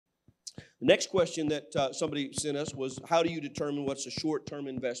The next question that somebody sent us was, how do you determine what's a short-term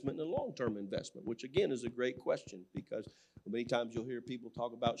investment and a long-term investment? Which, again, is a great question, because many times you'll hear people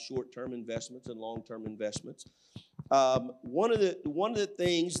talk about short-term investments and long-term investments. One of the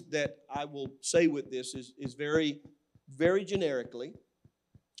things that I will say with this is very, very generically,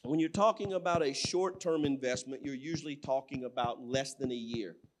 when you're talking about a short-term investment, you're usually talking about less than a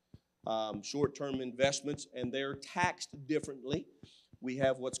year. Short-term investments, and they're taxed differently. We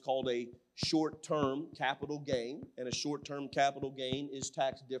have what's called a short-term capital gain, and a short-term capital gain is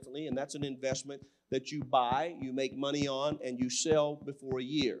taxed differently, and that's an investment that you buy, you make money on, and you sell before a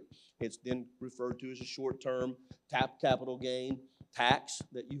year. It's then referred to as a short-term capital gain tax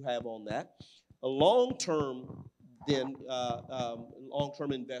that you have on that. A long-term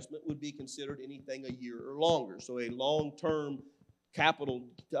long-term investment would be considered anything a year or longer. So a long-term capital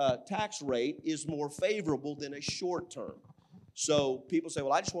tax rate is more favorable than a short-term. So people say,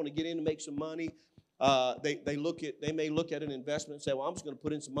 well, I just want to get in and make some money. They may look at an investment and say, well, I'm just going to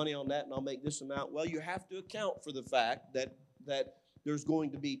put in some money on that and I'll make this amount. Well, you have to account for the fact that there's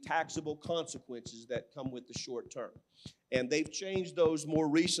going to be taxable consequences that come with the short term. And they've changed those more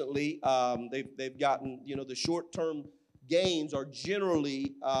recently. They've gotten, the short term gains are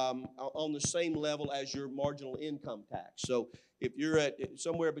generally on the same level as your marginal income tax. So if you're at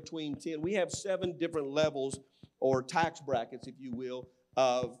somewhere between 10, we have 7 different levels or tax brackets, if you will,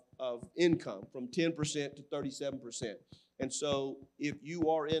 of income, from 10% to 37%. And so if you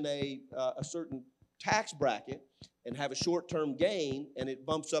are in a certain tax bracket and have a short-term gain and it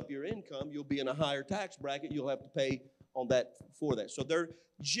bumps up your income, you'll be in a higher tax bracket. You'll have to pay on that for that. So they're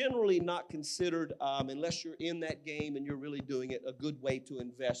generally not considered, unless you're in that game and you're really doing it, a good way to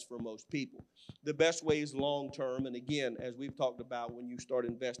invest for most people. The best way is long-term, and again, as we've talked about, when you start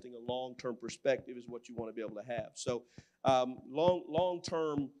investing, a long-term perspective is what you want to be able to have. So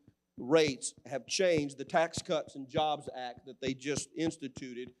long-term rates have changed. The Tax Cuts and Jobs Act that they just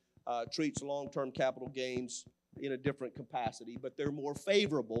instituted treats long-term capital gains in a different capacity, but they're more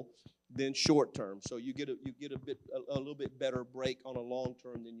favorable than short-term. So you get a little bit better break on a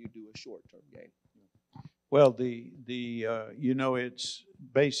long-term than you do a short-term gain. Well, it's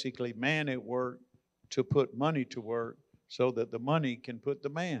basically man at work to put money to work so that the money can put the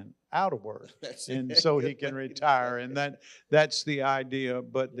man out of work, and so he can retire. And that's the idea.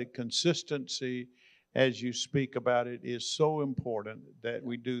 But the consistency, as you speak about it, is so important that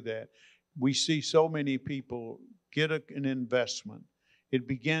we do that. We see so many people get an investment. It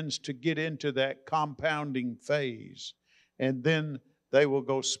begins to get into that compounding phase, and then they will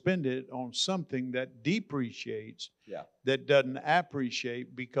go spend it on something that depreciates, that doesn't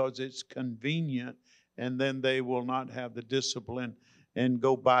appreciate because it's convenient, and then they will not have the discipline and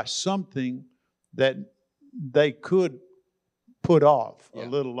go buy something that they could put off a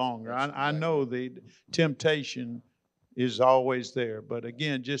little longer. I know the temptation is always there, but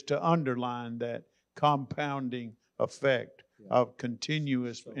again, just to underline that compounding effect of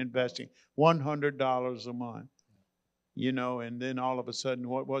continuous investing, $100 a month. And then all of a sudden,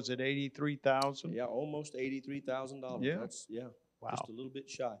 what was it, 83,000? Yeah, almost $83,000. Yeah. That's wow. Just a little bit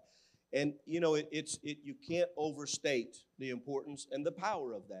shy. And you can't overstate the importance and the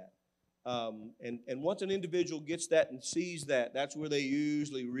power of that. And once an individual gets that and sees that, that's where they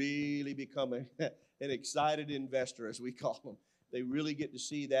usually really become an excited investor, as we call them. They really get to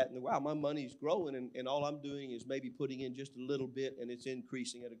see that, and wow, my money's growing, and all I'm doing is maybe putting in just a little bit, and it's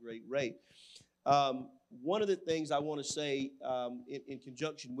increasing at a great rate. One of the things I want to say in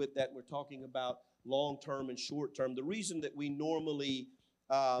conjunction with that, we're talking about long-term and short-term. The reason that we normally,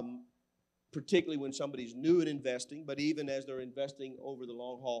 particularly when somebody's new in investing, but even as they're investing over the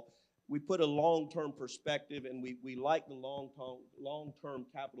long haul, we put a long-term perspective, and we like the long-term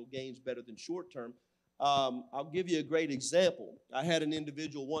capital gains better than short-term. I'll give you a great example. I had an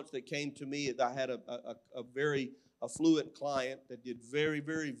individual once that came to me. I had a very affluent client that did very,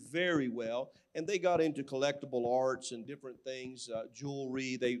 very, very well, and they got into collectible arts and different things,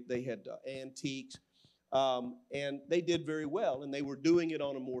 jewelry. They had antiques, and they did very well, and they were doing it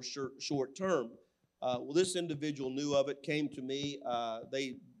on a more short term. Well, this individual knew of it, came to me.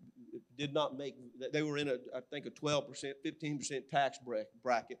 They did not make. They were in I think a 12%, 15% tax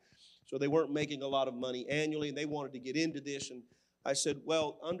bracket. So they weren't making a lot of money annually, and they wanted to get into this. And I said,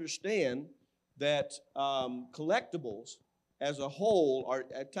 well, understand that collectibles as a whole are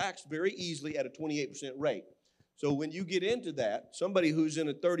taxed very easily at a 28% rate. So when you get into that, somebody who's in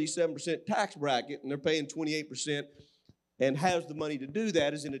a 37% tax bracket and they're paying 28% and has the money to do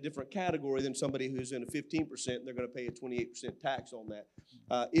that is in a different category than somebody who's in a 15% and they're going to pay a 28% tax on that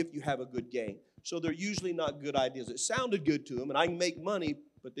if you have a good gain. So they're usually not good ideas. It sounded good to them, and I can make money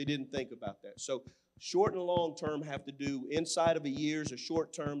but they didn't think about that. So short and long term have to do inside of a year is a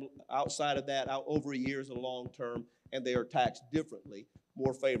short term, outside of that, out over a year is a long term, and they are taxed differently,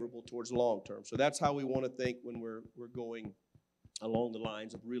 more favorable towards long term. So that's how we want to think when we're going along the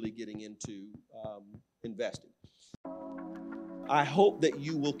lines of really getting into investing. I hope that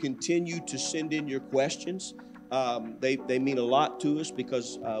you will continue to send in your questions. They mean a lot to us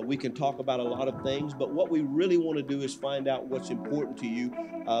because we can talk about a lot of things, but what we really want to do is find out what's important to you,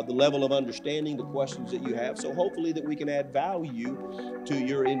 the level of understanding, the questions that you have. So hopefully that we can add value to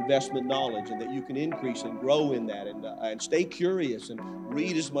your investment knowledge and that you can increase and grow in that and stay curious and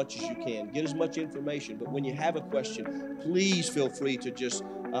read as much as you can, get as much information. But when you have a question, please feel free to just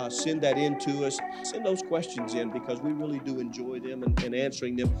send that in to us. Send those questions in because we really do enjoy them, and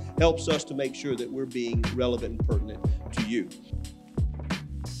answering them helps us to make sure that we're being relevant and pertinent to you.